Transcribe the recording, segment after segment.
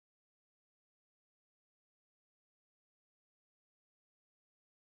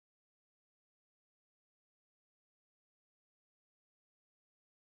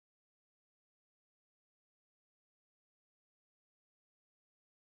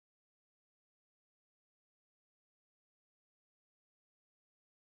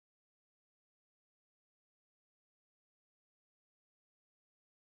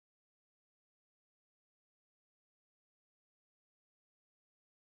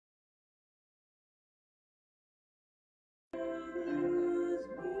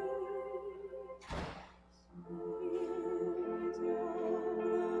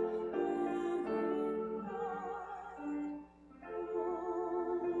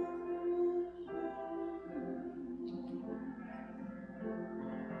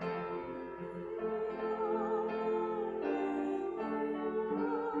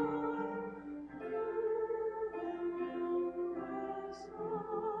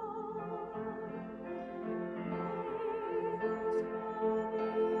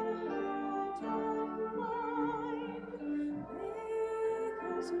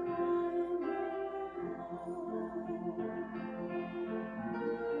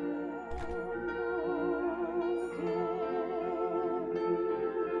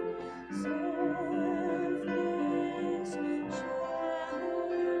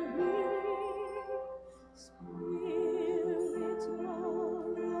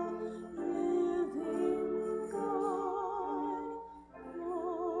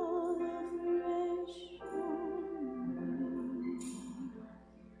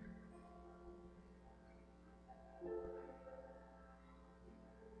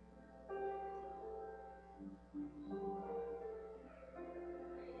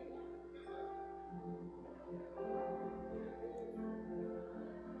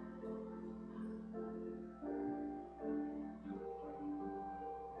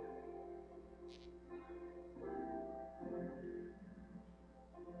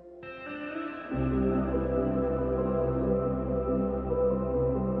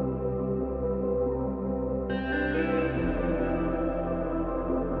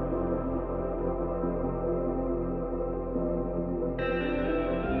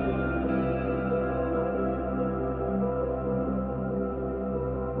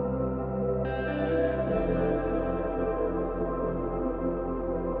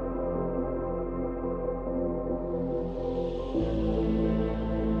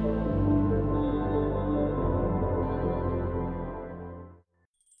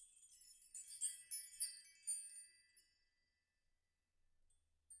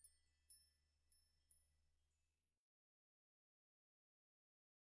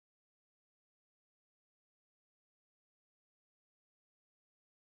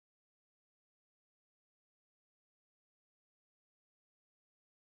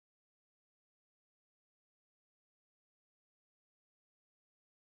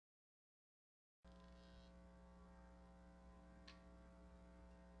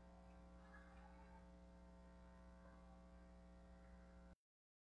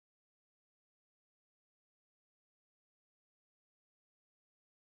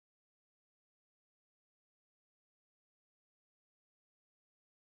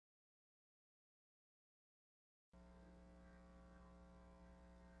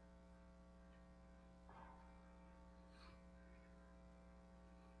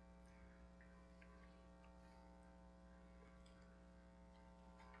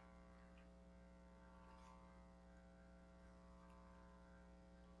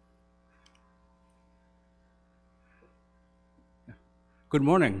Good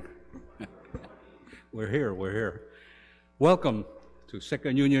morning. We're here. Welcome to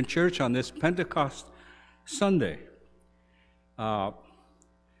Second Union Church on this Pentecost Sunday. The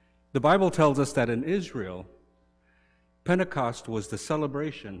Bible tells us that in Israel, Pentecost was the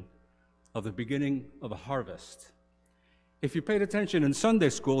celebration of the beginning of a harvest. If you paid attention in Sunday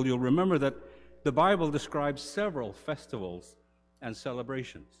school, you'll remember that the Bible describes several festivals and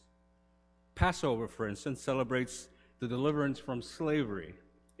celebrations. Passover, for instance, celebrates the deliverance from slavery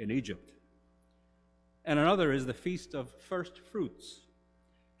in Egypt. And another is the Feast of First Fruits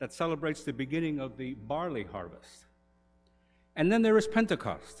that celebrates the beginning of the barley harvest. And then there is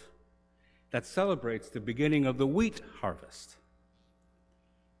Pentecost that celebrates the beginning of the wheat harvest.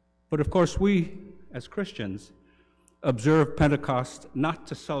 But of course, we as Christians observe Pentecost not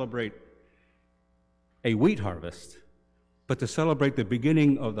to celebrate a wheat harvest, but to celebrate the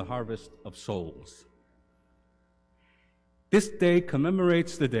beginning of the harvest of souls. This day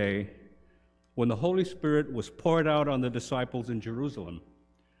commemorates the day when the Holy Spirit was poured out on the disciples in Jerusalem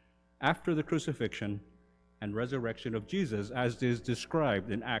after the crucifixion and resurrection of Jesus, as is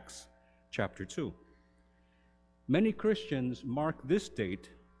described in Acts chapter 2. Many Christians mark this date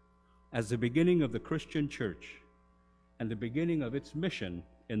as the beginning of the Christian church and the beginning of its mission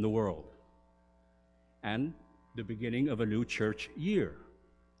in the world, and the beginning of a new church year.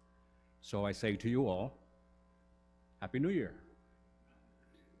 So I say to you all, Happy New Year.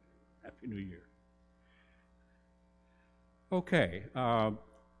 Happy New Year. Okay,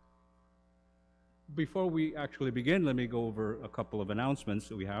 before we actually begin, let me go over a couple of announcements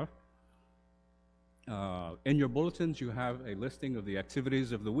that we have. In your bulletins, you have a listing of the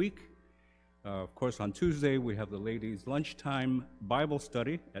activities of the week. Of course, on Tuesday, we have the ladies' lunchtime Bible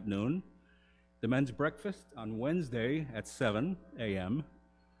study at noon, the men's breakfast on Wednesday at 7 a.m.,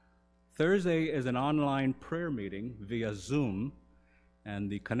 Thursday is an online prayer meeting via Zoom, and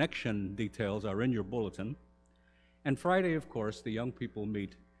the connection details are in your bulletin. And Friday, of course, the young people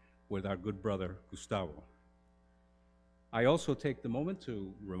meet with our good brother, Gustavo. I also take the moment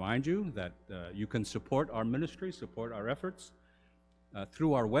to remind you that you can support our ministry, support our efforts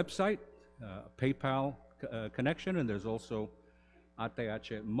through our website, PayPal connection, and there's also ATH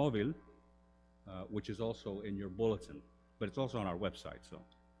Móvil, which is also in your bulletin, but it's also on our website.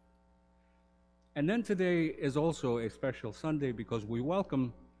 And then today is also a special Sunday because we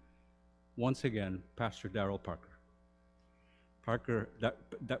welcome, once again, Pastor Darrell Parker.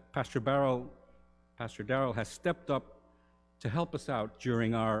 Pastor Darrell has stepped up to help us out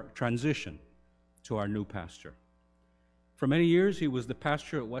during our transition to our new pastor. For many years, he was the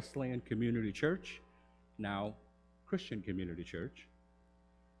pastor at Wesleyan Community Church, now Christian Community Church.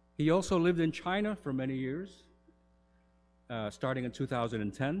 He also lived in China for many years, starting in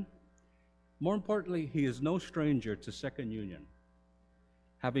 2010. More importantly, he is no stranger to Second Union,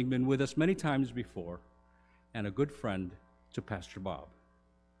 having been with us many times before and a good friend to Pastor Bob.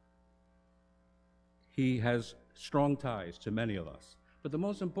 He has strong ties to many of us, but the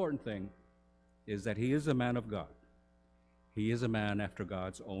most important thing is that he is a man of God. He is a man after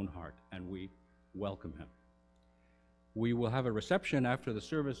God's own heart, and we welcome him. We will have a reception after the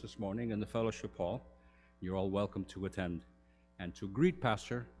service this morning in the fellowship hall. You're all welcome to attend and to greet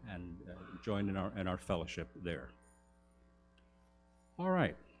Pastor and join in our fellowship there. All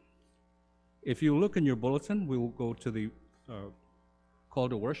right. If you look in your bulletin, we will go to the call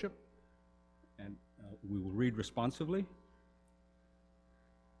to worship, and we will read responsively.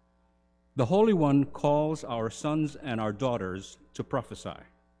 The Holy One calls our sons and our daughters to prophesy.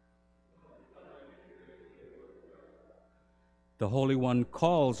 The Holy One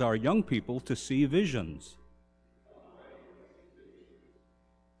calls our young people to see visions.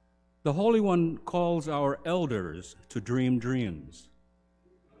 The Holy One calls our elders to dream dreams.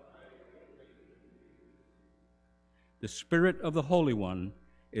 The Spirit of the Holy One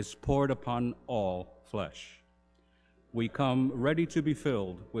is poured upon all flesh. We come ready to be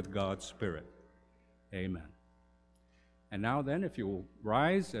filled with God's Spirit. Amen. And now then, if you will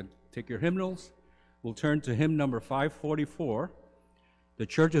rise and take your hymnals, we'll turn to hymn number 544, The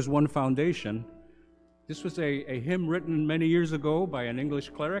Church is One Foundation. This was a hymn written many years ago by an English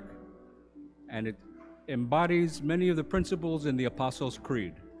cleric, and it embodies many of the principles in the Apostles'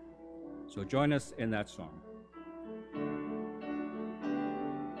 Creed. So join us in that song.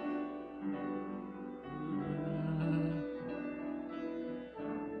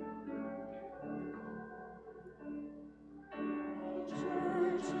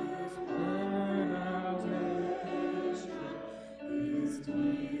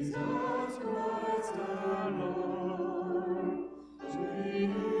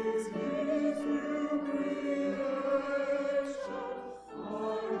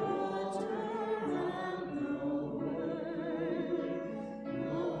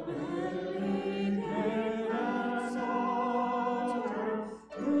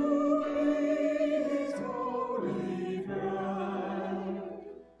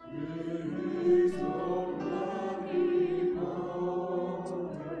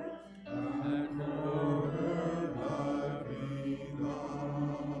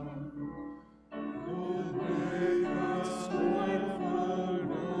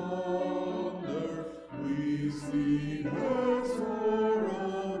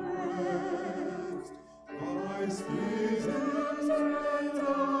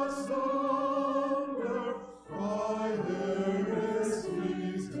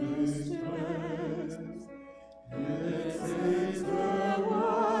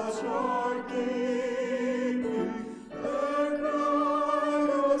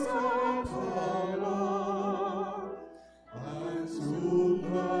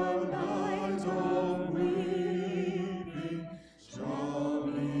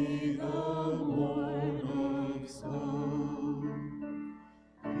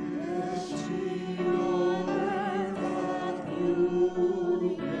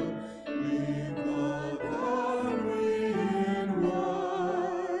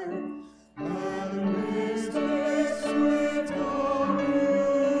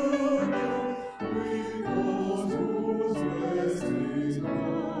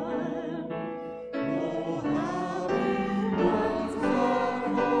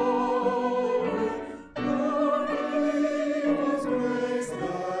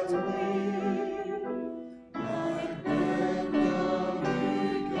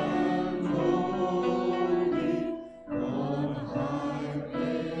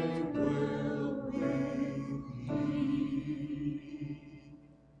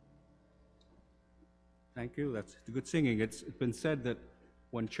 Thank you. That's good singing. It's been said that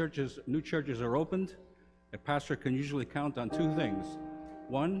when new churches are opened, a pastor can usually count on two things.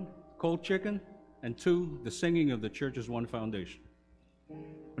 One, cold chicken, and two, the singing of the church's one foundation.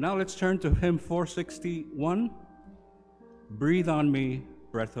 But now let's turn to hymn 461, Breathe on Me,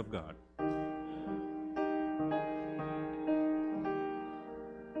 Breath of God.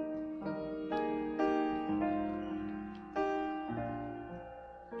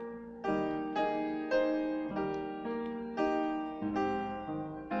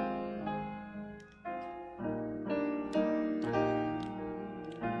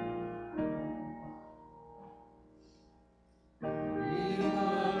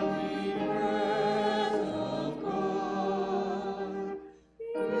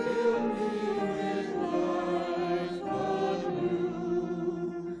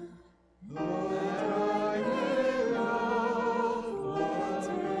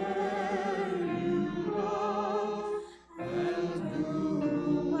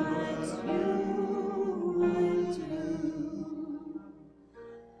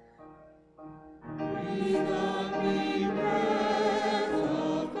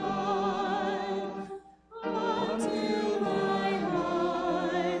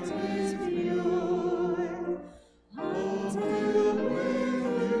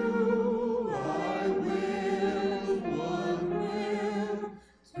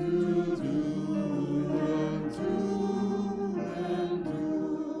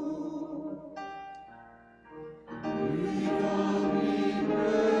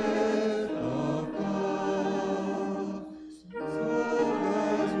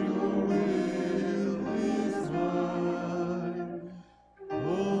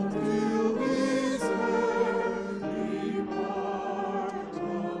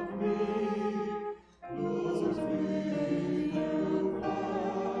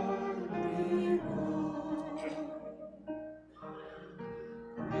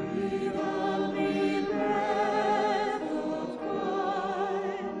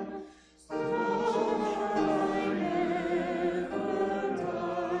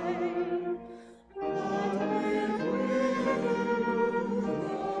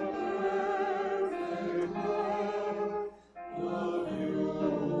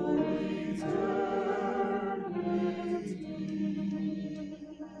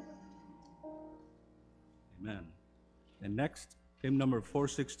 Amen. And next, hymn number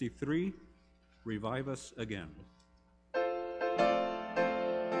 463, Revive Us Again.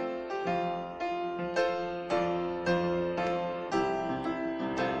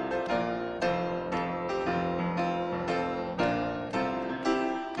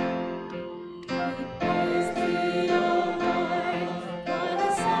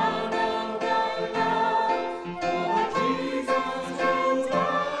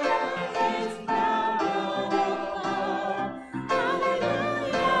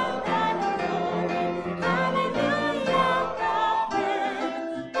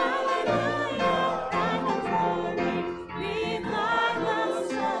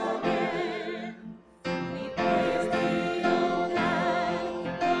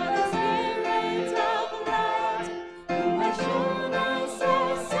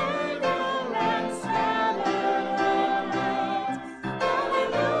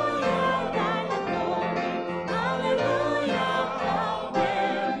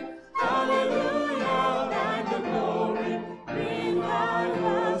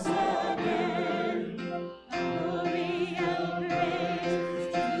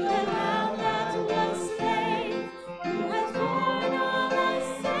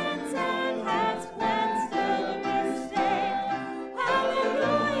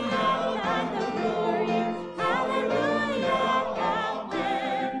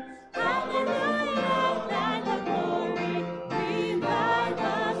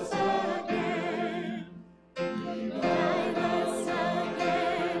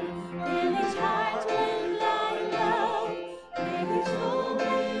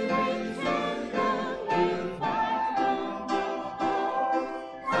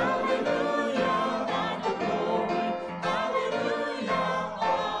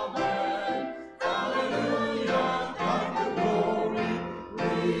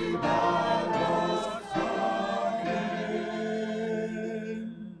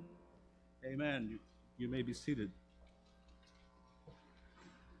 Amen. You may be seated.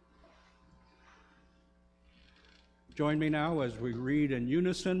 Join me now as we read in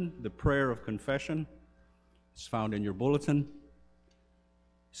unison the prayer of confession. It's found in your bulletin.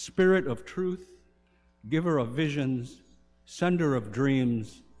 Spirit of truth, giver of visions, sender of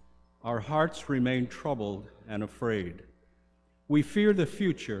dreams, our hearts remain troubled and afraid. We fear the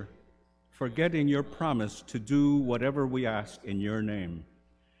future, forgetting your promise to do whatever we ask in your name.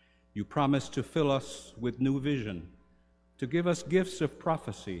 You promise to fill us with new vision, to give us gifts of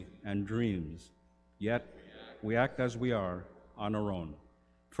prophecy and dreams. Yet we act as we are on our own,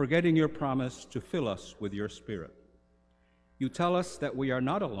 forgetting your promise to fill us with your Spirit. You tell us that we are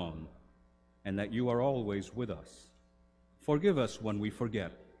not alone and that you are always with us. Forgive us when we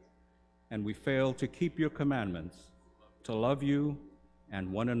forget and we fail to keep your commandments, to love you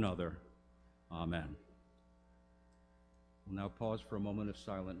and one another. Amen. We'll now pause for a moment of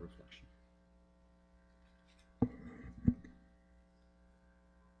silent reflection.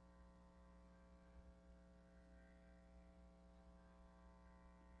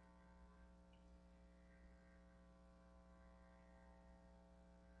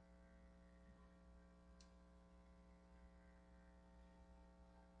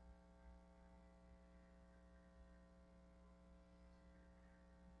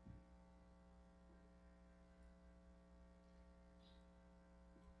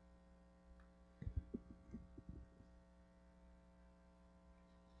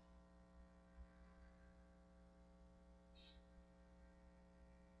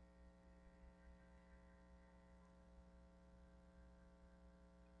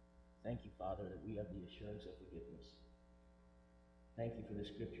 Thank you, Father, that we have the assurance of forgiveness. Thank you for the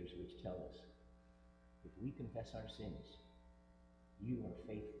scriptures which tell us if we confess our sins, you are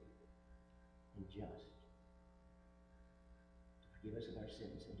faithful and just to forgive us of our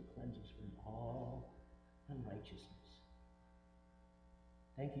sins and to cleanse us from all unrighteousness.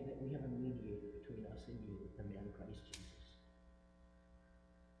 Thank you that we have a mediator between us and you, the man Christ Jesus.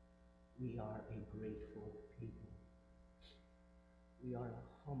 We are a grateful people. We are a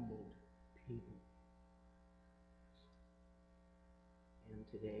humbled people. And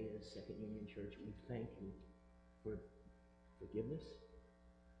today, as Second Union Church, we thank you for forgiveness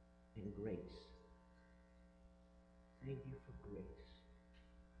and grace. Thank you for grace.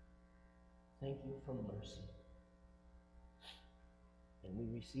 Thank you for mercy. And we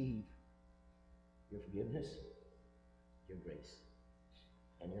receive your forgiveness, your grace,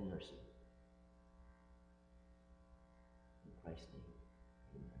 and your mercy. In Christ's name.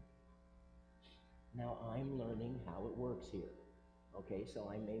 Now, I'm learning how it works here. Okay,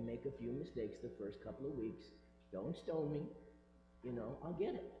 so I may make a few mistakes the first couple of weeks. Don't stone me. You know, I'll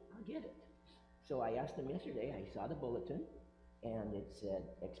get it. I'll get it. So I asked them yesterday, I saw the bulletin, and it said,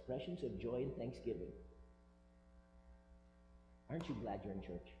 expressions of joy and thanksgiving. Aren't you glad you're in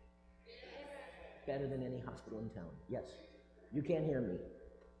church? Better than any hospital in town. Yes. You can't hear me.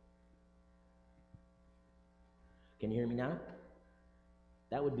 Can you hear me now?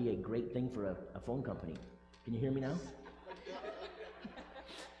 That would be a great thing for a phone company. Can you hear me now?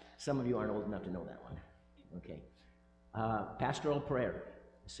 Some of you aren't old enough to know that one. Okay. Pastoral prayer.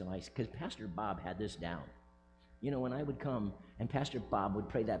 So because Pastor Bob had this down. You know, when I would come and Pastor Bob would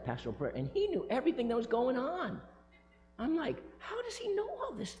pray that pastoral prayer, and he knew everything that was going on. I'm like, how does he know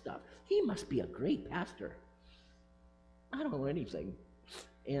all this stuff? He must be a great pastor. I don't know anything.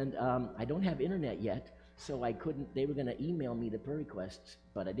 And I don't have internet yet. So I couldn't, they were going to email me the prayer requests,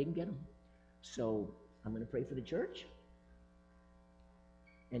 but I didn't get them. So I'm going to pray for the church.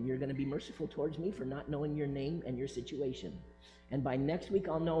 And you're going to be merciful towards me for not knowing your name and your situation. And by next week,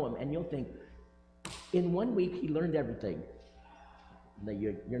 I'll know him. And you'll think, in 1 week, he learned everything. No,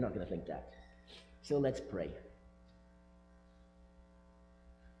 you're not going to think that. So let's pray.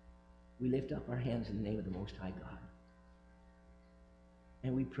 We lift up our hands in the name of the Most High God.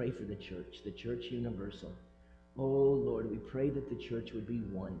 And we pray for the church universal. Oh, Lord, we pray that the church would be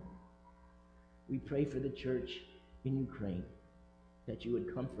one. We pray for the church in Ukraine, that you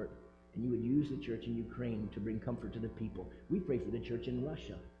would comfort and you would use the church in Ukraine to bring comfort to the people. We pray for the church in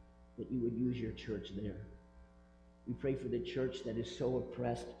Russia, that you would use your church there. We pray for the church that is so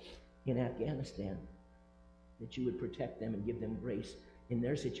oppressed in Afghanistan, that you would protect them and give them grace in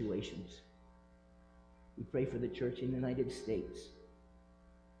their situations. We pray for the church in the United States.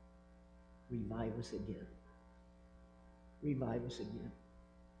 Revive us again. Revive us again.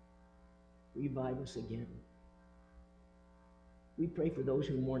 Revive us again. We pray for those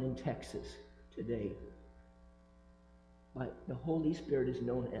who mourn in Texas today. But the Holy Spirit is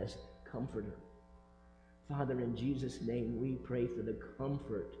known as Comforter. Father, in Jesus' name, we pray for the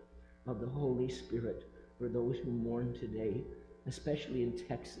comfort of the Holy Spirit for those who mourn today, especially in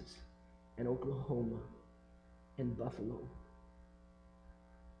Texas and Oklahoma and Buffalo.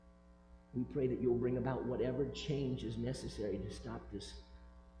 We pray that you'll bring about whatever change is necessary to stop this.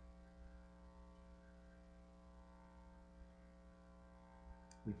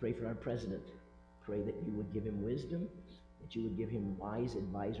 We pray for our president. Pray that you would give him wisdom that you would give him wise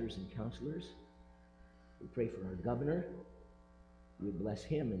advisors and counselors. We pray for our governor. You would bless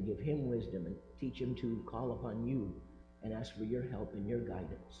him and give him wisdom and teach him to call upon you and ask for your help and your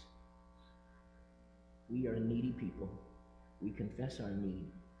guidance. We are a needy people. We confess our need,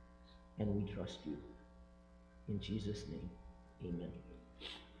 and we trust you. In Jesus' name, amen.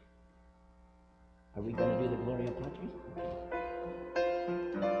 Are we going to do the Gloria Patri?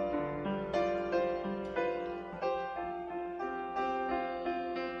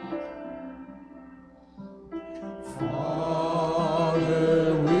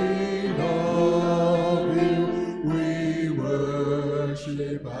 Father, we love you, we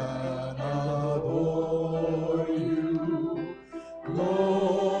worship and adore you.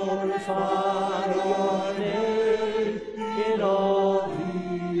 Glorify your name in all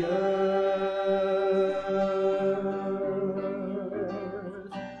the earth.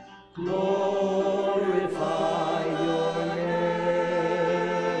 Glorify your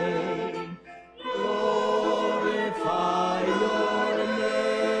name. Glorify your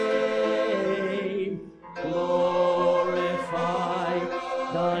name. Glorify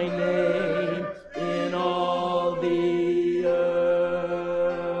thy name in all the earth.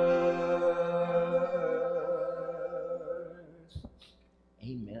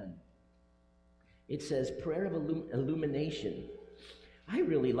 Amen. It says prayer of illumination. I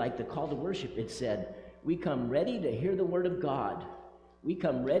really like the call to worship. It said, we come ready to hear the word of God. We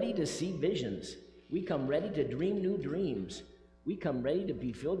come ready to see visions. We come ready to dream new dreams. We come ready to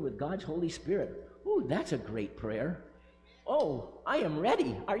be filled with God's Holy Spirit. Ooh, that's a great prayer. Oh, I am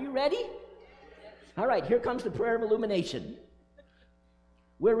ready. Are you ready? All right, here comes the prayer of illumination.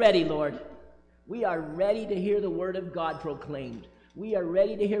 We're ready, Lord. We are ready to hear the word of God proclaimed. We are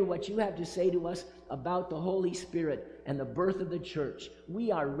ready to hear what you have to say to us about the Holy Spirit and the birth of the church.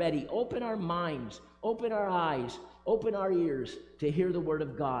 We are ready. Open our minds, open our eyes, open our ears to hear the word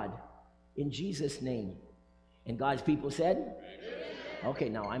of God. In Jesus' name. And God's people said? Amen. Okay,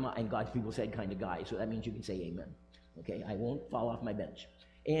 now I'm a and God's people said kind of guy, so that means you can say amen. Okay, I won't fall off my bench.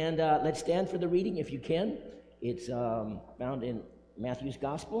 And let's stand for the reading if you can. It's found in Matthew's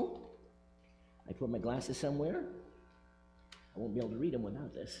Gospel. I put my glasses somewhere. I won't be able to read them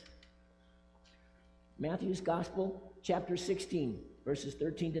without this. Matthew's Gospel, chapter 16, verses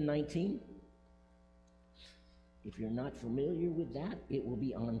 13 to 19. If you're not familiar with that, it will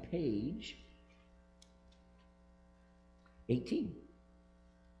be on page 18.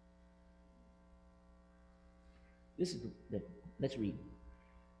 This is let's read.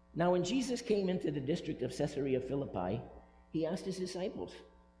 Now when Jesus came into the district of Caesarea Philippi, he asked his disciples,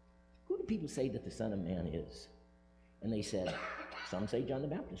 "Who do people say that the Son of Man is?" And they said, "Some say John the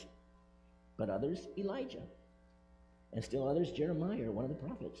Baptist, but others Elijah, and still others Jeremiah or one of the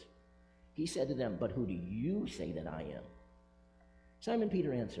prophets." He said to them, "But who do you say that I am?" Simon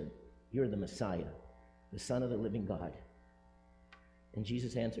Peter answered, "You're the Messiah, the Son of the living God." And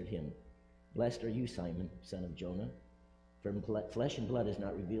Jesus answered him, "Blessed are you, Simon, son of Jonah, for flesh and blood has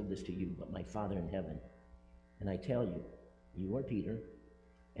not revealed this to you, but my Father in heaven. And I tell you, you are Peter,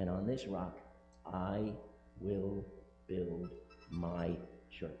 and on this rock I will build my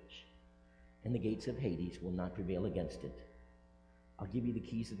church, and the gates of Hades will not prevail against it. I'll give you the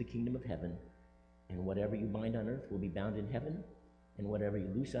keys of the kingdom of heaven, and whatever you bind on earth will be bound in heaven, and whatever you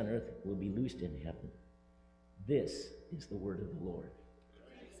loose on earth will be loosed in heaven." This is the word of the Lord.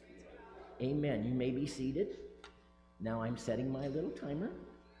 Amen. You may be seated. Now I'm setting my little timer.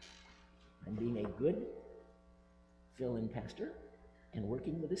 I'm being a good fill-in pastor and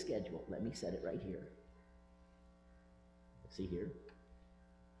working with a schedule. Let me set it right here. Let's see here.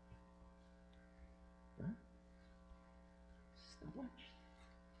 Stopwatch.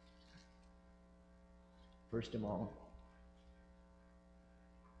 First of all,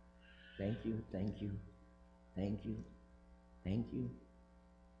 thank you, thank you, thank you, thank you,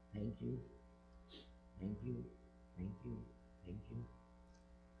 thank you, thank you, thank you, thank you,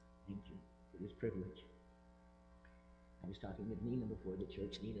 thank you for this privilege. I was talking with Nina before the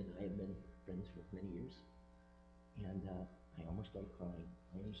church. Nina and I have been friends for many years, and I almost started crying.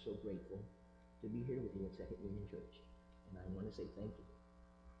 I am so grateful to be here with you at Second Union Church, and I want to say thank you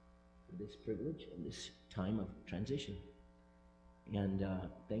for this privilege and this time of transition. And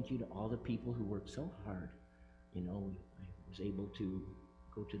thank you to all the people who worked so hard. You know, I was able to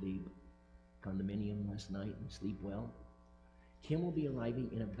go to the condominium last night and sleep well. Kim will be arriving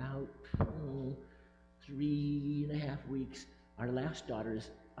in about 3.5 weeks. Our last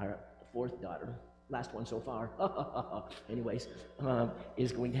daughter's, our fourth daughter, last one so far, anyways,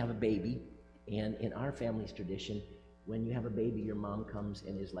 is going to have a baby. And in our family's tradition, when you have a baby, your mom comes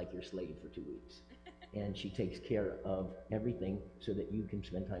and is like your slave for 2 weeks. and she takes care of everything so that you can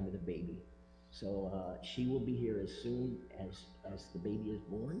spend time with the baby. So she will be here as soon as the baby is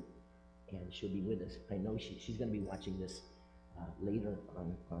born, and she'll be with us. I know she's going to be watching this later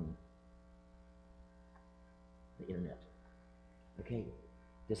on the internet. Okay,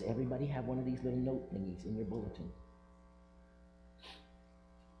 does everybody have one of these little note thingies in your bulletin?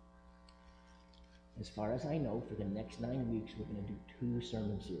 As far as I know, for the next 9 weeks, we're going to do 2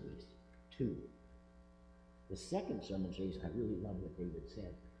 sermon series. 2. The second sermon series, I really love what David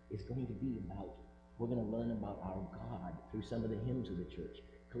said, is going to be about, we're going to learn about our God through some of the hymns of the church.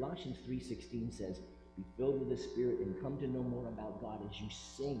 Colossians 3:16 says, be filled with the Spirit and come to know more about God as you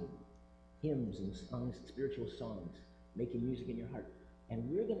sing hymns and songs, spiritual songs, making music in your heart. And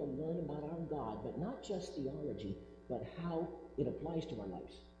we're going to learn about our God, but not just theology, but how it applies to our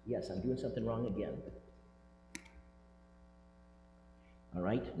lives. Yes, I'm doing something wrong again. All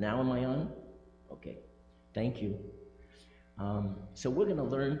right, now am I on? Okay, thank you. So we're going to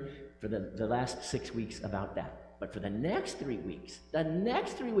learn for the last 6 weeks about that. But for the next 3 weeks,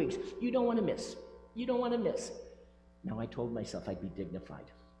 you don't want to miss. You don't want to miss. Now, I told myself I'd be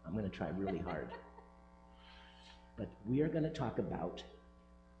dignified. I'm going to try really hard. But we are going to talk about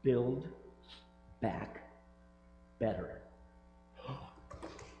build back better.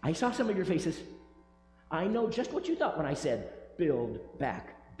 I saw some of your faces. I know just what you thought when I said build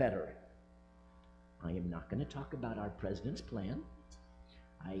back better. I am not going to talk about our president's plan.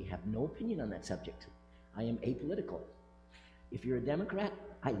 I have no opinion on that subject. I am apolitical. If you're a Democrat,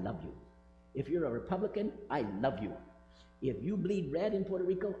 I love you. If you're a Republican, I love you. If you bleed red in Puerto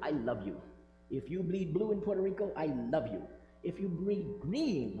Rico, I love you. If you bleed blue in Puerto Rico, I love you. If you bleed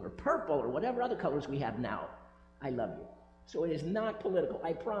green or purple or whatever other colors we have now, I love you. So it is not political,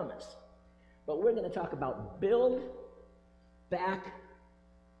 I promise. But we're going to talk about build back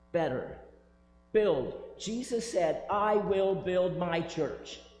better. Build. Jesus said, I will build my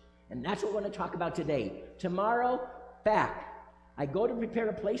church. And that's what we're going to talk about today. Tomorrow, back. I go to prepare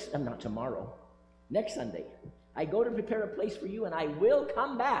a place, not tomorrow, next Sunday. I go to prepare a place for you, and I will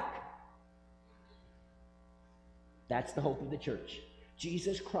come back. That's the hope of the church.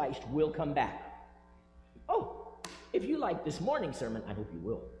 Jesus Christ will come back. Oh, if you like this morning's sermon, I hope you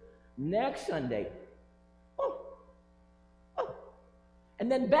will. Next Sunday,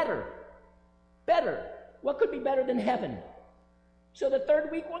 and then better. What could be better than heaven? So the third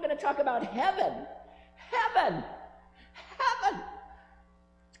week, we're going to talk about heaven. Heaven.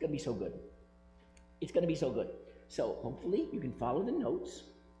 It's going to be so good. It's going to be so good. So hopefully you can follow the notes.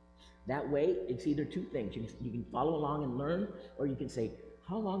 That way, it's either 2 things. You can follow along and learn, or you can say,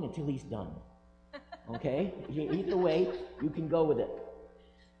 how long until he's done? Okay? Either way, you can go with it.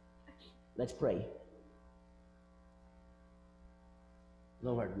 Let's pray.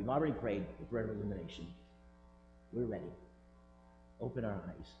 Lord, we've already prayed the prayer of illumination. We're ready. Open our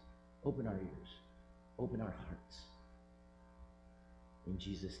eyes. Open our ears. Open our hearts. In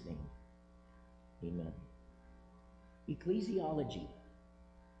Jesus' name, amen. Ecclesiology.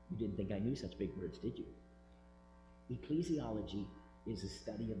 You didn't think I knew such big words, did you? Ecclesiology is a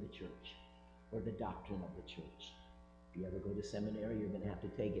study of the church, or the doctrine of the church. If you ever go to seminary, you're going to have to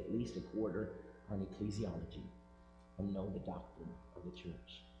take at least a quarter on ecclesiology and know the doctrine of the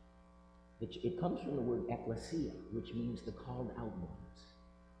church. It comes from the word ecclesia, which means the called out ones.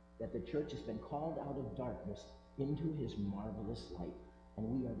 That the church has been called out of darkness into his marvelous light, and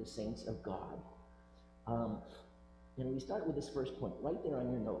we are the saints of God. And we start with this first point, right there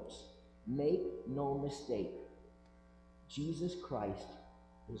on your notes. Make no mistake, Jesus Christ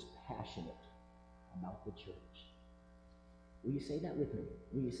is passionate about the church. Will you say that with me?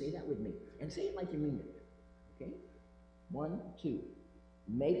 Will you say that with me? And say it like you mean it. Okay? 1, 2.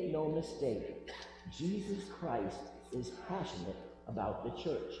 Make no mistake, Jesus Christ is passionate about the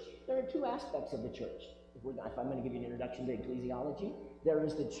church. There are 2 aspects of the church. If I'm going to give you an introduction to ecclesiology, there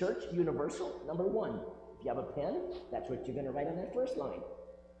is the church universal, number 1. If you have a pen, that's what you're going to write on that first line.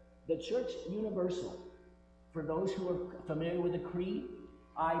 The church universal. For those who are familiar with the creed,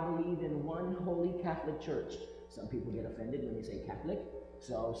 I believe in one holy Catholic church. Some people get offended when you say Catholic,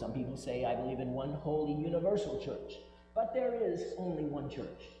 so some people say I believe in one holy universal church. But there is only one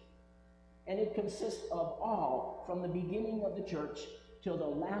church. And it consists of all, from the beginning of the church till the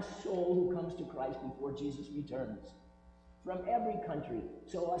last soul who comes to Christ before Jesus returns. From every country.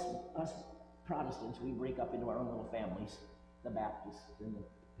 So us Protestants, we break up into our own little families. The Baptists and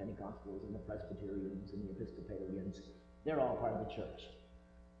the Pentecostals and the Presbyterians and the Episcopalians, they're all part of the church.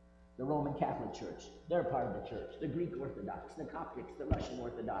 The Roman Catholic Church, they're part of the church. The Greek Orthodox, the Coptics, the Russian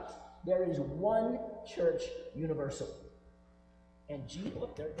Orthodox. There is one church universal. And Jesus,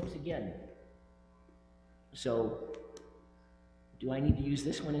 look, there it goes again. So, do I need to use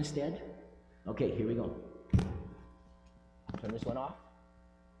this one instead? Okay, here we go. Turn this one off.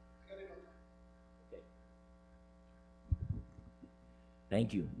 Okay.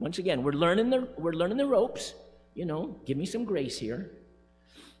 Thank you. Once again, we're learning the ropes. You know, give me some grace here.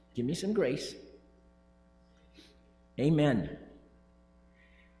 Give me some grace. Amen.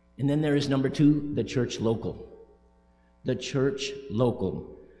 And then there is number 2, the church local. The church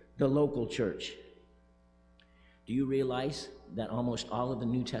local. The local church. Do you realize that almost all of the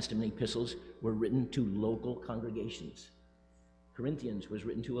New Testament epistles were written to local congregations? Corinthians was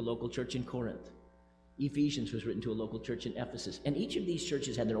written to a local church in Corinth. Ephesians was written to a local church in Ephesus. And each of these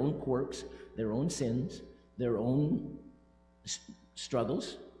churches had their own quirks, their own sins, their own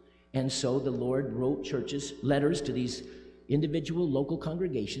struggles. And so the Lord wrote letters to these individual local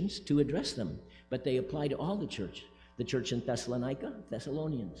congregations to address them. But they apply to all the church. The church in Thessalonica,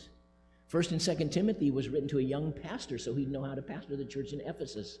 Thessalonians. 1st and 2nd Timothy was written to a young pastor so he'd know how to pastor the church in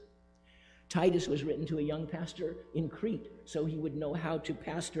Ephesus. Titus was written to a young pastor in Crete so he would know how to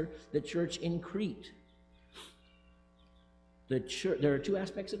pastor the church in Crete. There are 2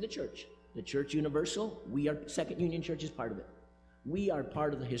 aspects of the church. The church universal, Second Union Church is part of it. We are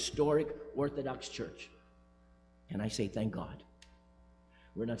part of the historic Orthodox Church. And I say thank God.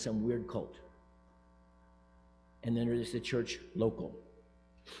 We're not some weird cult. And then there is the church local.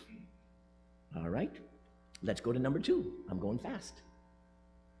 All right, let's go to number 2. I'm going fast.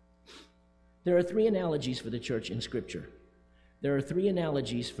 There are 3 analogies for the church in Scripture. There are 3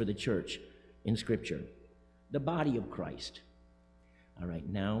 analogies for the church in Scripture. The body of Christ. All right,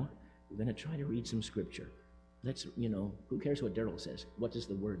 now we're going to try to read some Scripture. Who cares what Daryl says? What does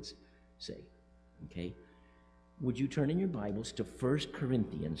the words say? Okay. Would you turn in your Bibles to 1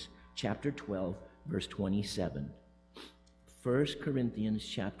 Corinthians chapter 12, verse 27. 1 Corinthians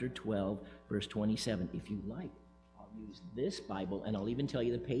chapter 12, verse 27. If you like, I'll use this Bible, and I'll even tell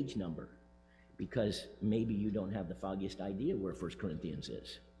you the page number, because maybe you don't have the foggiest idea where 1 Corinthians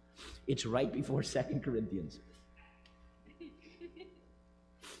is. It's right before 2 Corinthians.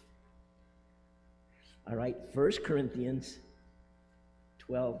 All right, 1 Corinthians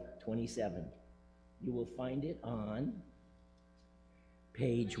 12, 27. You will find it on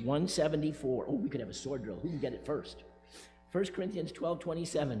page 174. Oh, we could have a sword drill. Who can get it first? 1 Corinthians 12,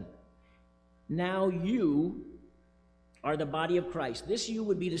 27. Now you are the body of Christ. This you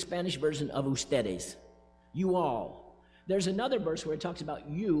would be the Spanish version of ustedes. You all. There's another verse where it talks about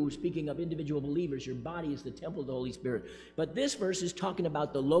you, speaking of individual believers. Your body is the temple of the Holy Spirit. But this verse is talking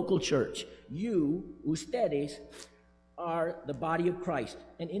about the local church. You, ustedes, are the body of Christ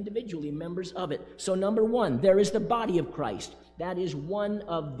and individually members of it. So number 1, there is the body of Christ. That is one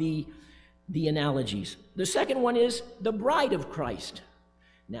of the analogies. The second one is the bride of Christ.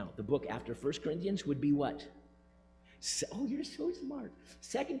 Now, the book after 1 Corinthians would be what? Oh, you're so smart.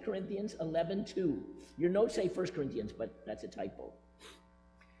 2 Corinthians 11:2. Your notes say 1 Corinthians, but that's a typo.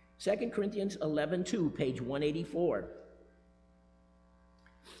 2 Corinthians 11:2, page 184.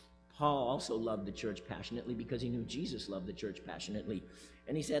 Paul also loved the church passionately because he knew Jesus loved the church passionately.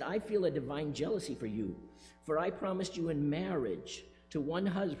 And he said, I feel a divine jealousy for you, for I promised you in marriage to one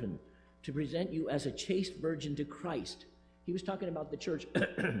husband to present you as a chaste virgin to Christ. He was talking about the church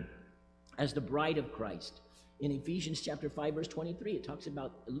as the bride of Christ. In Ephesians chapter 5, verse 23, it talks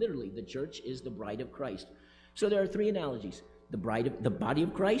about literally the church is the bride of Christ. So there are 3 analogies. The body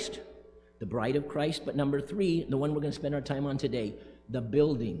of Christ, the bride of Christ, but number 3, the one we're going to spend our time on today, the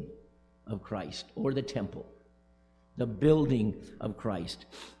building of Christ, or the temple. The building of Christ.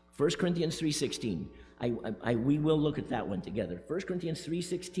 1 Corinthians 3:16. We will look at that one together. 1 Corinthians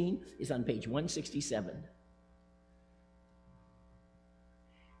 3:16 is on page 167.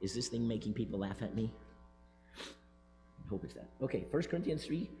 Is this thing making people laugh at me? I hope it's that. Okay, 1 Corinthians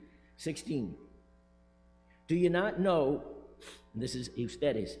 3:16. Do you not know, this is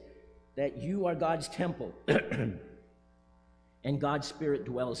ustedes, that you are God's temple and God's Spirit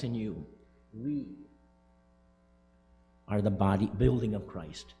dwells in you? We are the body building of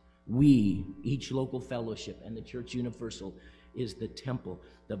Christ. We, each local fellowship and the Church Universal, is the temple,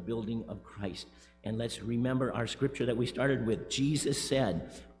 the building of Christ. And let's remember our scripture that we started with. Jesus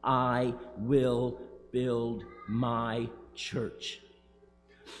said, I will build my church.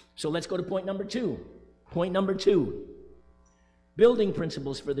 So let's go to point number 2. Point number 2. Building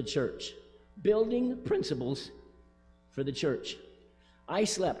principles for the church. Building principles for the church. I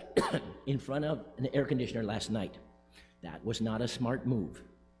slept in front of an air conditioner last night. That was not a smart move.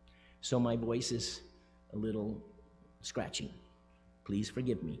 So my voice is a little scratching. Please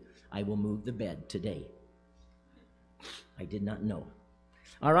forgive me. I will move the bed today. I did not know.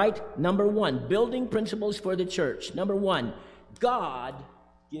 All right? Number one, building principles for the church. Number one, God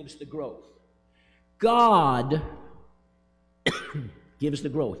gives the growth. God gives the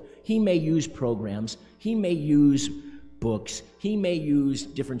growth. He may use programs, he may use books, he may use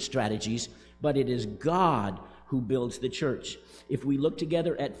different strategies, but it is God who builds the church. If we look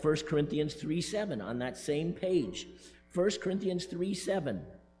together at 1 Corinthians 3:7 on that same page, 1 Corinthians 3:7.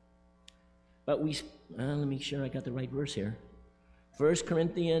 But let me make sure I got the right verse here. 1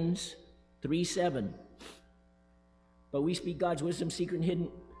 Corinthians 3:7. But we speak God's wisdom, secret and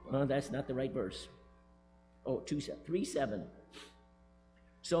hidden. Oh, that's not the right verse. Oh, 3:7.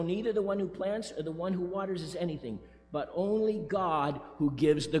 So neither the one who plants or the one who waters is anything, but only God who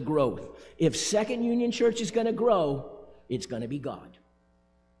gives the growth. If Second Union Church is going to grow, it's going to be God.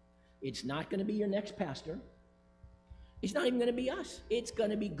 It's not going to be your next pastor. It's not even going to be us. It's going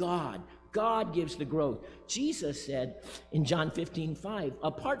to be God. God gives the growth. Jesus said in John 15:5,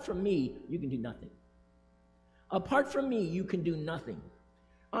 apart from me, you can do nothing. Apart from me, you can do nothing.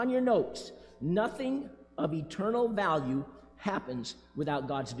 On your notes, nothing of eternal value happens without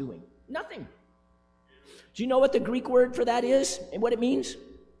God's doing. Nothing. Do you know what the Greek word for that is and what it means?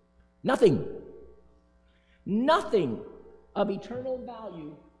 Nothing. Nothing of eternal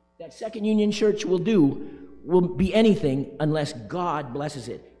value that Second Union Church will do will be anything unless God blesses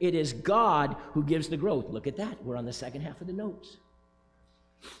it. It is God who gives the growth. Look at that. We're on the second half of the notes.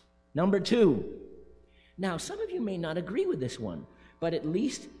 Number two. Now, some of you may not agree with this one, but at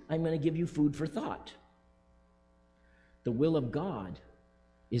least I'm going to give you food for thought. The will of God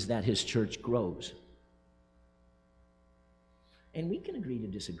is that his church grows. And we can agree to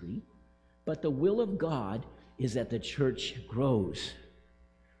disagree, but the will of God is that the church grows.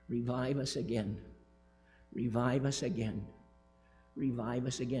 Revive us again. Revive us again. Revive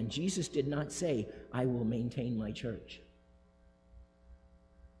us again. Jesus did not say, I will maintain my church.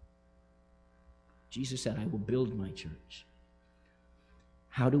 Jesus said, I will build my church.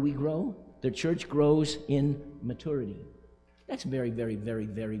 How do we grow? The church grows in maturity. That's very, very, very,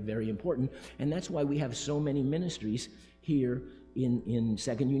 very, very important. And that's why we have so many ministries here in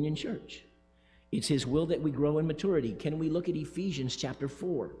Second Union Church. It's his will that we grow in maturity. Can we look at Ephesians chapter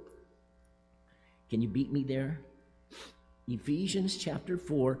 4? Can you beat me there? Ephesians chapter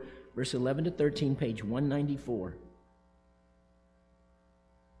 4, verse 11 to 13, page 194.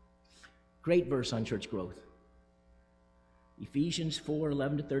 Great verse on church growth. Ephesians 4,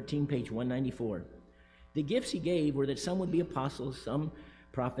 11 to 13, page 194. The gifts he gave were that some would be apostles, some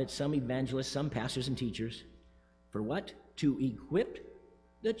prophets, some evangelists, some pastors and teachers. For what? To equip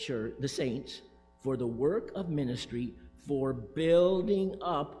the church, the saints, for the work of ministry, for building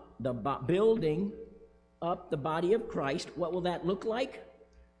up the body of Christ. What will that look like?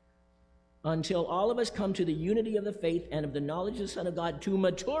 Until all of us come to the unity of the faith and of the knowledge of the Son of God, to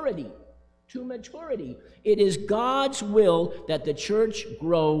maturity. To maturity. It is God's will that the church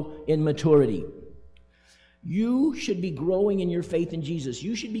grow in maturity. You should be growing in your faith in Jesus.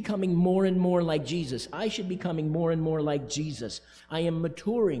 You should be becoming more and more like Jesus. I should be becoming more and more like Jesus. I am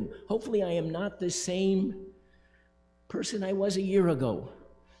maturing. Hopefully I am not the same person I was a year ago,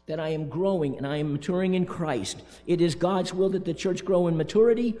 that I am growing and I am maturing in Christ. It is God's will that the church grow in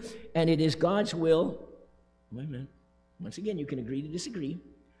maturity, and it is God's will, wait a minute, once again, you can agree to disagree,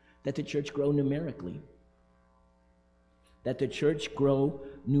 that the church grow numerically. That the church grow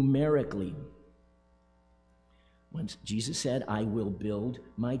numerically. Once Jesus said, I will build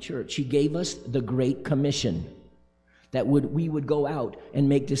my church. He gave us the Great Commission, that we would go out and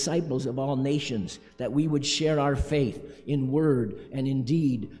make disciples of all nations, that we would share our faith in word and in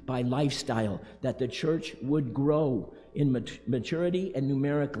deed by lifestyle, that the church would grow in maturity and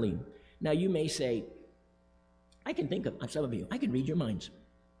numerically. Now you may say, I can think of some of you, I can read your minds.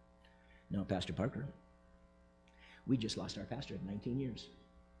 No, Pastor Parker, we just lost our pastor at 19 years.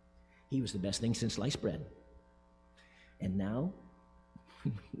 He was the best thing since sliced bread. And now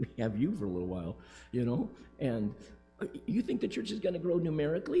we have you for a little while, and you think the church is going to grow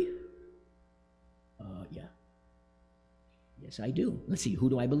numerically? Yeah. Yes, I do. Let's see, who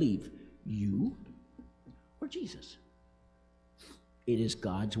do I believe? You or Jesus? It is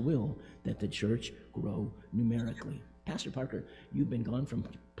God's will that the church grow numerically. Pastor Parker, you've been gone from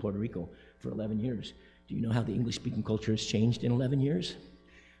Puerto Rico for 11 years. Do you know how the English-speaking culture has changed in 11 years?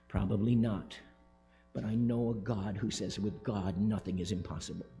 Probably not. But I know a God who says with God nothing is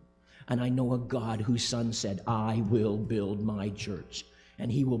impossible. And I know a God whose Son said, I will build my church.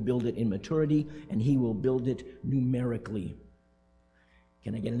 And he will build it in maturity, and he will build it numerically.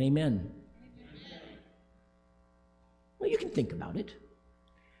 Can I get an amen? Well, you can think about it.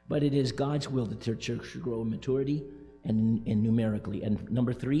 But it is God's will that the church should grow in maturity and numerically. And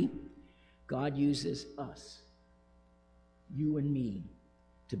number 3, God uses us, you and me,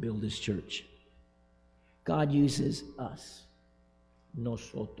 to build his church. God uses us,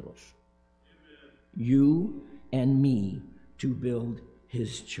 nosotros, you and me, to build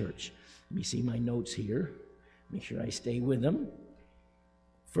his church. Let me see my notes here. Make sure I stay with them.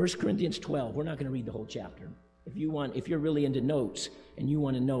 1 Corinthians 12. We're not going to read the whole chapter. If you're really into notes and you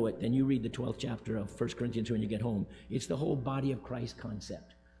want to know it, then you read the 12th chapter of 1 Corinthians when you get home. It's the whole body of Christ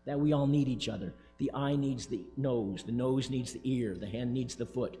concept, that we all need each other. The eye needs the nose needs the ear, the hand needs the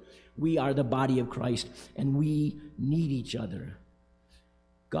foot. We are the body of Christ, and we need each other.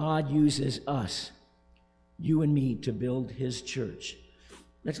 God uses us, you and me, to build his church.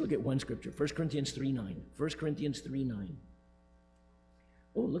 Let's look at one scripture, 1 Corinthians 3:9. 1 Corinthians 3:9.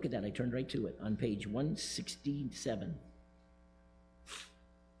 Oh, look at that. I turned right to it on page 167.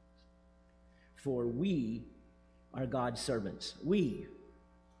 For we are God's servants. We.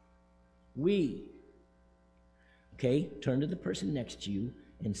 Okay, turn to the person next to you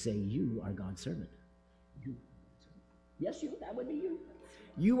and say, you are God's servant. You. Yes, you. That would be you.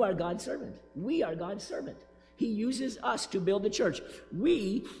 You are God's servant. We are God's servant. He uses us to build the church.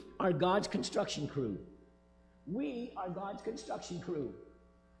 We are God's construction crew. We are God's construction crew.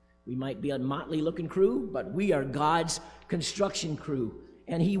 We might be a motley-looking crew, but we are God's construction crew,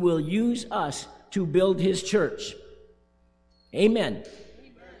 and he will use us to build his church. Amen.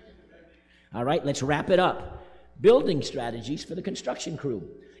 All right, let's wrap it up. Building strategies for the construction crew.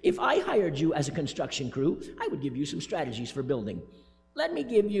 If I hired you as a construction crew, I would give you some strategies for building. Let me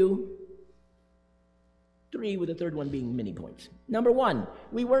give you 3, with the third one being mini points. Number 1,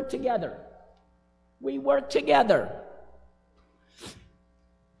 we work together. We work together.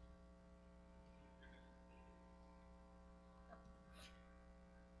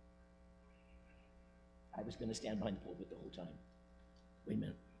 I was going to stand behind the pulpit the whole time. Wait a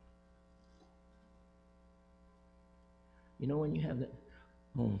minute. You know when you have that?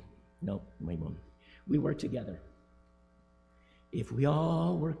 Oh, no, wait a moment. We work together. If we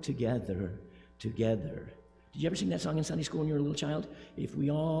all work together. Did you ever sing that song in Sunday school when you were a little child? If we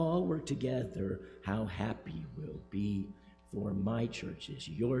all work together, how happy we'll be. For my church is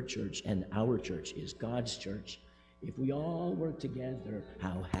your church, and our church is God's church. If we all work together,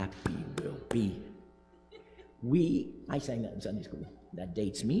 how happy we'll be. I sang that in Sunday school. That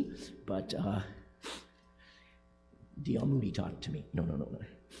dates me, but D.L. Moody taught it to me. No.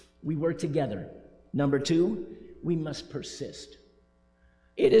 We work together. Number 2, we must persist.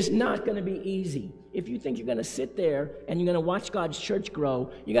 It is not going to be easy. If you think you're going to sit there and you're going to watch God's church grow,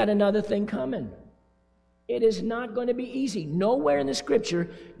 you got another thing coming. It is not going to be easy. Nowhere in the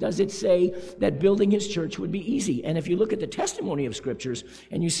scripture does it say that building his church would be easy. And if you look at the testimony of scriptures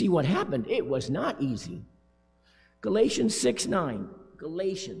and you see what happened, it was not easy. Galatians 6:9.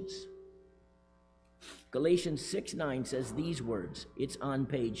 Galatians 6:9 says these words. It's on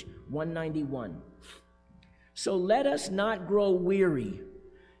page 191. So let us not grow weary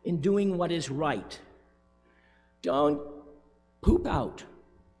in doing what is right. Don't poop out.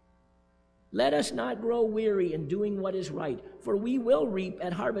 Let us not grow weary in doing what is right, for we will reap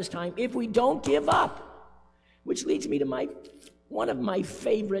at harvest time if we don't give up. Which leads me to one of my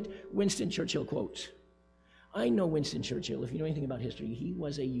favorite Winston Churchill quotes. I know Winston Churchill. If you know anything about history, he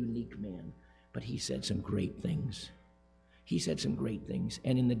was a unique man, but he said some great things.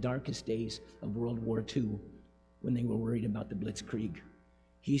 And in the darkest days of World War II, when they were worried about the Blitzkrieg,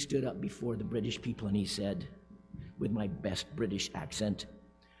 he stood up before the British people and he said, with my best British accent,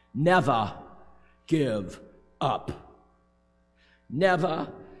 never give up.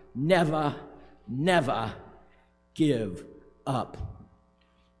 Never, never, never give up.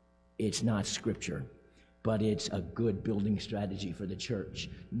 It's not scripture, but it's a good building strategy for the church.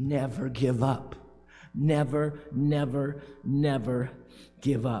 Never give up. Never, never, never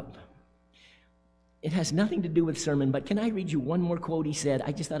give up. It has nothing to do with sermon, but can I read you one more quote he said?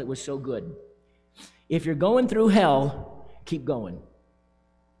 I just thought it was so good. If you're going through hell, keep going.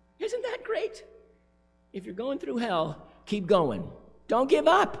 Isn't that great? If you're going through hell, keep going. Don't give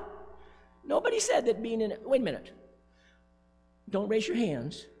up. Nobody said that being in... Wait a minute. Don't raise your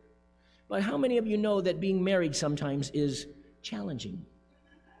hands. But how many of you know that being married sometimes is challenging?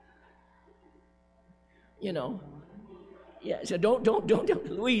 You know... Yeah, so don't,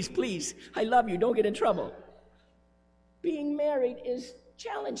 Louise, please, I love you, don't get in trouble. Being married is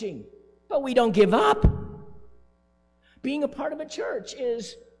challenging, but we don't give up. Being a part of a church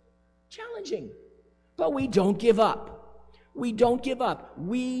is challenging, but we don't give up. We don't give up.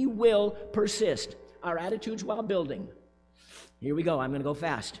 We will persist. Our attitudes while building. Here we go, I'm going to go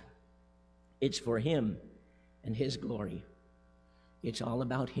fast. It's for him and His glory. It's all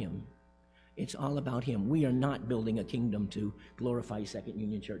about Him. It's all about Him. We are not building a kingdom to glorify Second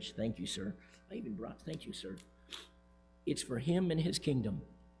Union Church. Thank you, sir. I even brought, thank you, sir. It's for Him and His kingdom.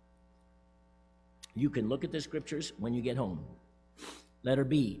 You can look at the scriptures when you get home. Letter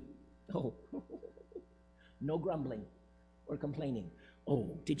B. Oh, no grumbling or complaining.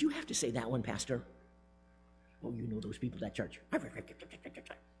 Oh, did you have to say that one, Pastor? Oh, you know those people at that church.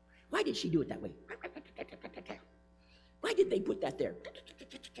 Why did she do it that way? Why did they put that there?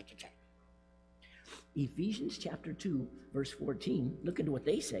 Ephesians chapter 2, verse 14, look into what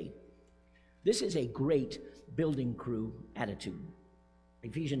they say. This is a great building crew attitude.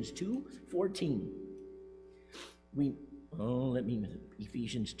 Ephesians 2:14.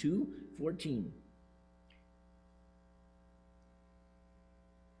 Ephesians 2:14.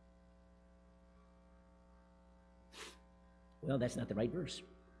 Well, that's not the right verse.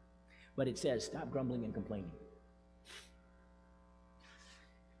 But it says, stop grumbling and complaining.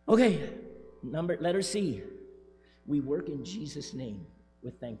 Okay, letter C. We work in Jesus' name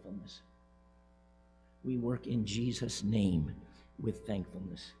with thankfulness. We work in Jesus' name with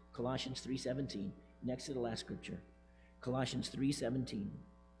thankfulness. Colossians 3:17, next to the last scripture. Colossians 3:17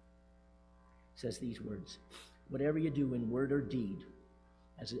 says these words. Whatever you do in word or deed,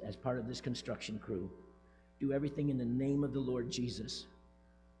 as part of this construction crew, do everything in the name of the Lord Jesus,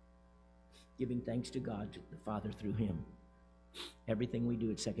 giving thanks to God, the Father, through Him. Everything we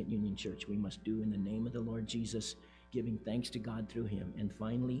do at Second Union Church, we must do in the name of the Lord Jesus, giving thanks to God through Him. And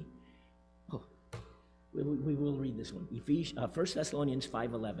finally, we will read this one. 1 Thessalonians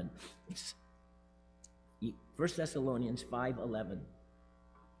 5:11. 1 Thessalonians 5:11.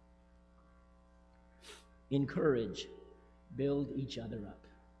 Encourage, build each other up.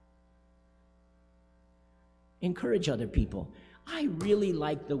 Encourage other people. I really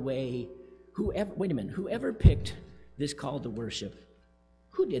like the way whoever picked this call to worship,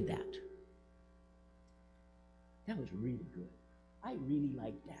 who did that? That was really good. I really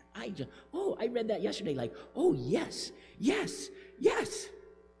like that. I read that yesterday like, oh, yes, yes, yes.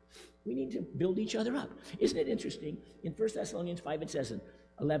 We need to build each other up. Isn't it interesting? In 1 Thessalonians 5, it says,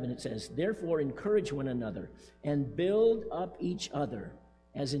 11, it says, therefore encourage one another and build up each other,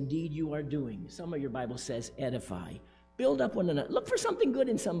 as indeed you are doing. Some of your Bible says edify. Build up one another. Look for something good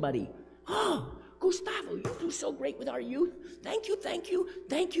in somebody. Oh, Gustavo, you do so great with our youth. Thank you, thank you,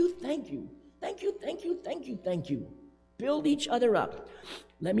 thank you, thank you. Thank you, thank you, thank you, thank you. Build each other up.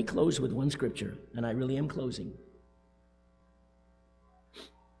 Let me close with one scripture, and I really am closing.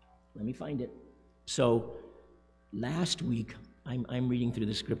 Let me find it. So, last week, I'm reading through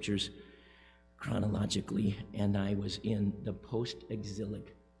the scriptures chronologically, and I was in the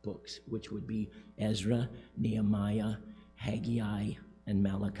post-exilic books, which would be Ezra, Nehemiah, Haggai, and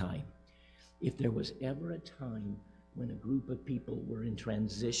Malachi. If there was ever a time when a group of people were in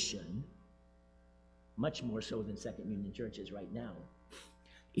transition, much more so than Second Union Church is right now,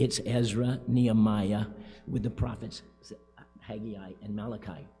 it's Ezra, Nehemiah, with the prophets Haggai and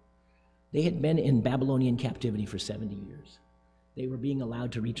Malachi. They had been in Babylonian captivity for 70 years. They were being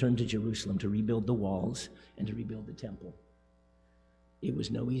allowed to return to Jerusalem to rebuild the walls and to rebuild the temple. It was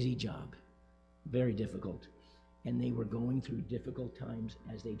no easy job, very difficult. And they were going through difficult times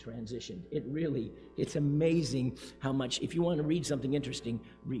as they transitioned. It's amazing how much, if you want to read something interesting,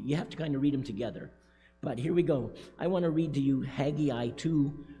 you have to kind of read them together. But here we go. I want to read to you Haggai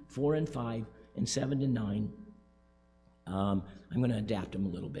 2, 4 and 5, and 7 to 9. I'm going to adapt them a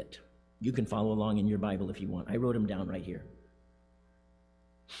little bit. You can follow along in your Bible if you want. I wrote them down right here.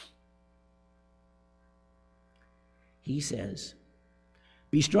 He says,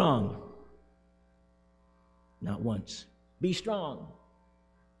 be strong. Not once. Be strong.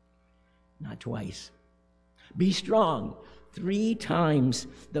 Not twice. Be strong. 3 times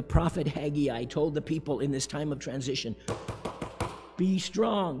the prophet Haggai told the people in this time of transition, be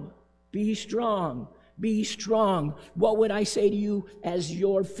strong, be strong, be strong. What would I say to you as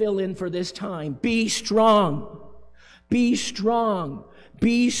your fill-in for this time? Be strong, be strong,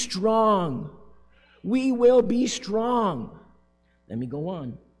 be strong. We will be strong. Let me go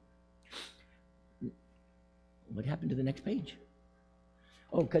on. What happened to the next page?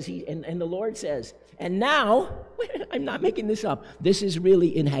 Oh, because and the Lord says, and now, I'm not making this up. This is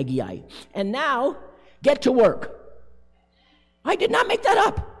really in Haggai. And now, get to work. I did not make that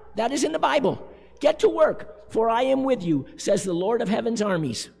up. That is in the Bible. Get to work, for I am with you, says the Lord of heaven's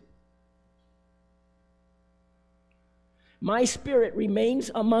armies. My spirit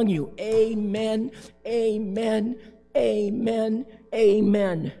remains among you. Amen, amen, amen,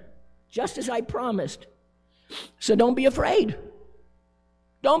 amen. Just as I promised. So don't be afraid.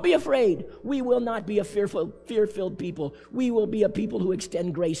 Don't be afraid. We will not be a fear-filled people. We will be a people who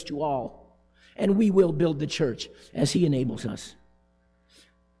extend grace to all. And we will build the church as he enables us.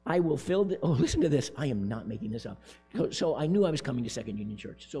 I will fill the, listen to this. I am not making this up. So I knew I was coming to Second Union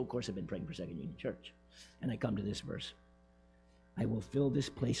Church. So of course I've been praying for Second Union Church. And I come to this verse. I will fill this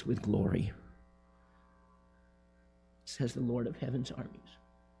place with glory, says the Lord of heaven's armies.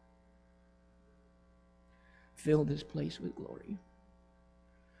 Fill this place with glory.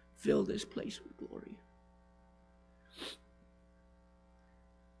 Fill this place with glory.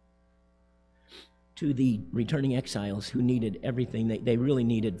 To the returning exiles who needed everything, they really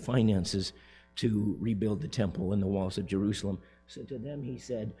needed finances to rebuild the temple and the walls of Jerusalem. So to them he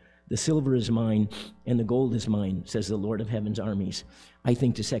said, the silver is mine and the gold is mine, says the Lord of heaven's armies. I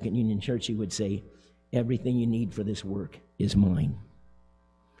think to Second Union Church he would say, everything you need for this work is mine.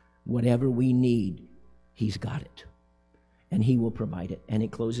 Whatever we need, he's got it. And he will provide it. And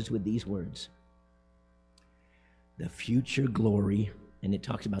it closes with these words. The future glory, and it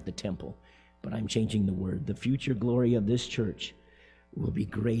talks about the temple, but I'm changing the word. The future glory of this church will be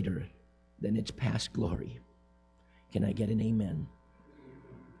greater than its past glory. Can I get an amen?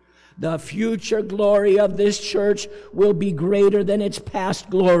 The future glory of this church will be greater than its past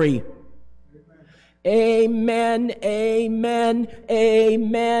glory. Amen, amen,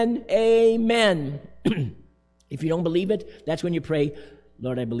 amen, amen. If you don't believe it, that's when you pray,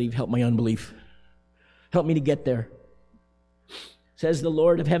 Lord, I believe, help my unbelief. Help me to get there. Says the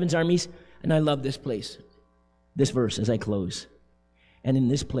Lord of heaven's armies, and I love this place, this verse as I close. And in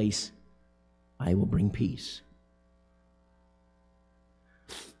this place, I will bring peace.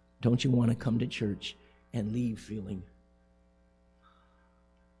 Don't you want to come to church and leave feeling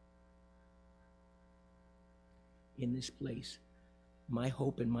in this place? My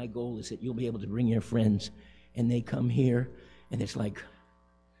hope and my goal is that you'll be able to bring your friends and they come here and it's like,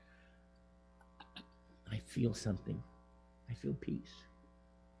 I feel something. I feel peace.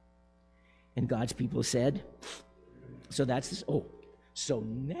 And God's people said, so that's this. Oh, so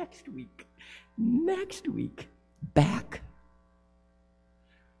next week, back.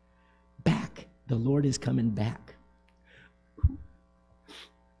 The Lord is coming back.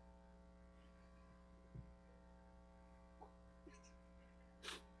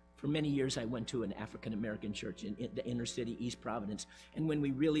 For many years, I went to an African-American church in the inner city, East Providence, and when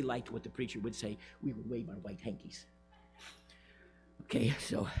we really liked what the preacher would say, we would wave our white hankies. Okay,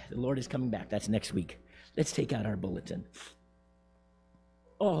 so the Lord is coming back. That's next week. Let's take out our bulletin.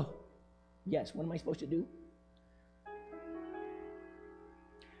 Oh, yes, what am I supposed to do?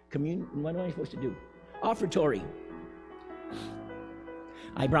 Communion, what am I supposed to do? Offertory.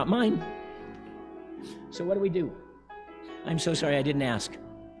 I brought mine. So what do we do? I'm so sorry I didn't ask.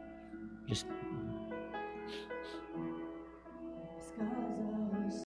 Just